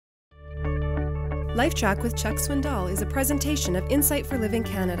Life Track with Chuck Swindoll is a presentation of Insight for Living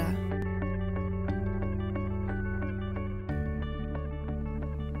Canada.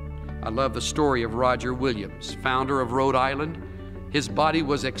 I love the story of Roger Williams, founder of Rhode Island. His body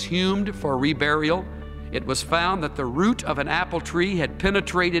was exhumed for reburial. It was found that the root of an apple tree had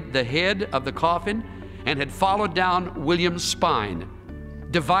penetrated the head of the coffin and had followed down Williams' spine,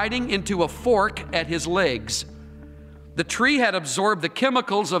 dividing into a fork at his legs. The tree had absorbed the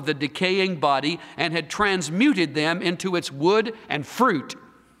chemicals of the decaying body and had transmuted them into its wood and fruit.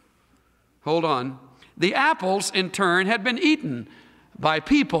 Hold on. The apples, in turn, had been eaten by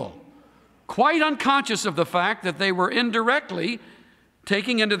people, quite unconscious of the fact that they were indirectly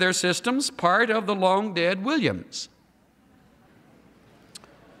taking into their systems part of the long-dead Williams.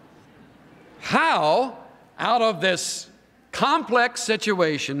 How, out of this complex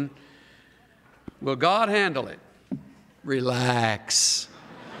situation, will God handle it? Relax.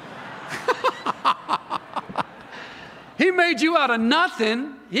 He made you out of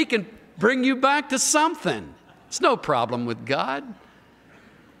nothing. He can bring you back to something. It's no problem with God.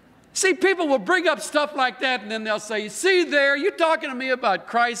 See, people will bring up stuff like that and then they'll say, see there, you're talking to me about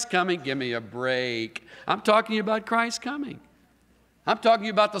Christ coming. Give me a break. I'm talking to you about Christ coming. I'm talking to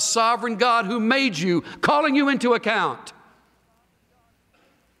you about the sovereign God who made you, calling you into account.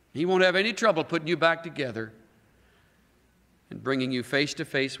 He won't have any trouble putting you back together and bringing you face to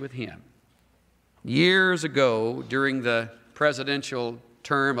face with Him. Years ago, during the presidential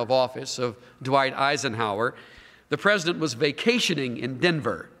term of office of Dwight Eisenhower, the president was vacationing in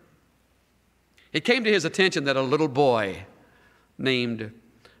Denver. It came to his attention that a little boy named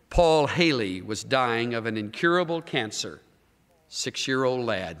Paul Haley was dying of an incurable cancer, 6-year-old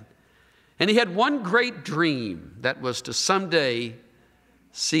lad. And he had one great dream, that was to someday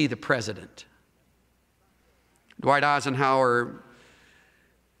see the president. Dwight Eisenhower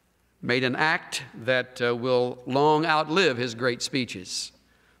made an act that will long outlive his great speeches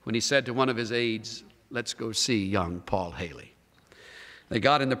when he said to one of his aides, let's go see young Paul Haley. They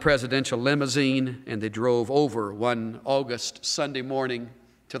got in the presidential limousine and they drove over one August Sunday morning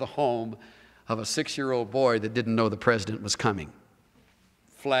to the home of a 6-year-old boy that didn't know the president was coming.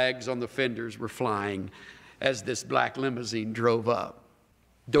 Flags on the fenders were flying as this black limousine drove up.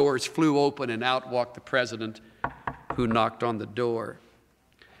 Doors flew open and out walked the president, who knocked on the door.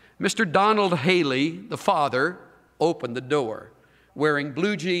 Mr. Donald Haley, the father, opened the door, wearing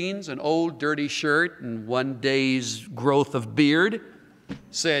blue jeans, an old dirty shirt, and one day's growth of beard,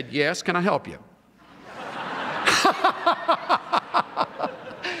 said, yes, can I help you?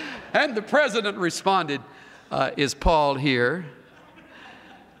 And the president responded, is Paul here?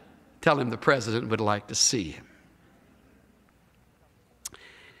 Tell him the president would like to see him.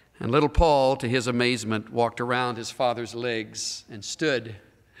 And little Paul, to his amazement, walked around his father's legs and stood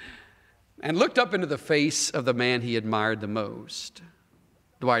and looked up into the face of the man he admired the most.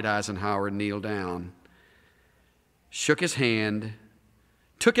 Dwight Eisenhower kneeled down, shook his hand,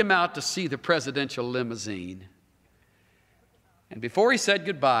 took him out to see the presidential limousine. And before he said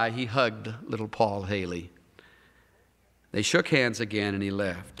goodbye, he hugged little Paul Haley. They shook hands again and he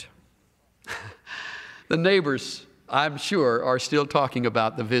left. The neighbors, I'm sure, are still talking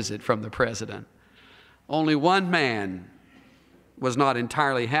about the visit from the president. Only one man was not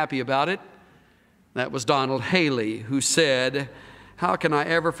entirely happy about it. That was Donald Haley, who said, how can I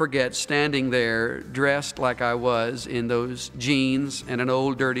ever forget standing there dressed like I was in those jeans and an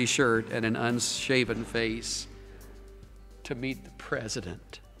old dirty shirt and an unshaven face to meet the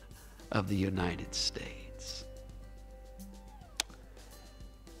President of the United States.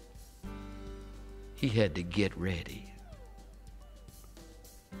 He had to get ready.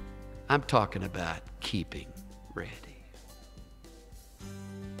 I'm talking about keeping ready.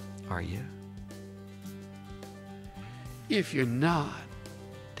 Are you? If you're not,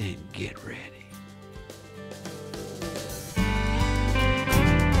 then get ready.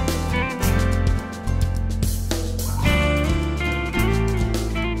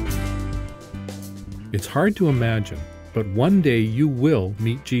 It's hard to imagine, but one day you will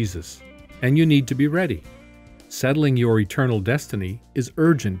meet Jesus, and you need to be ready. Settling your eternal destiny is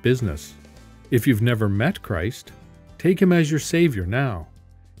urgent business. If you've never met Christ, take Him as your Savior now.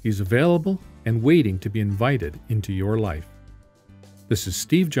 He's available and waiting to be invited into your life. This is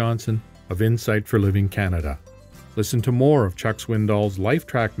Steve Johnson of Insight for Living Canada. Listen to more of Chuck Swindoll's Life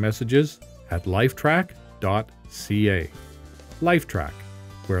Track messages at lifetrack.ca. Life Track,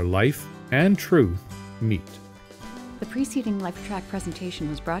 where life and truth meet. The preceding Life Track presentation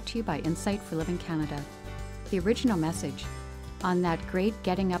was brought to you by Insight for Living Canada. The original message, On That Great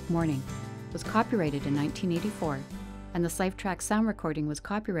Getting Up Morning, was copyrighted in 1984 and this LifeTrack sound recording was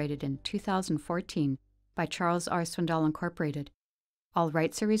copyrighted in 2014 by Charles R. Swindoll Incorporated. All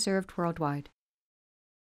rights are reserved worldwide.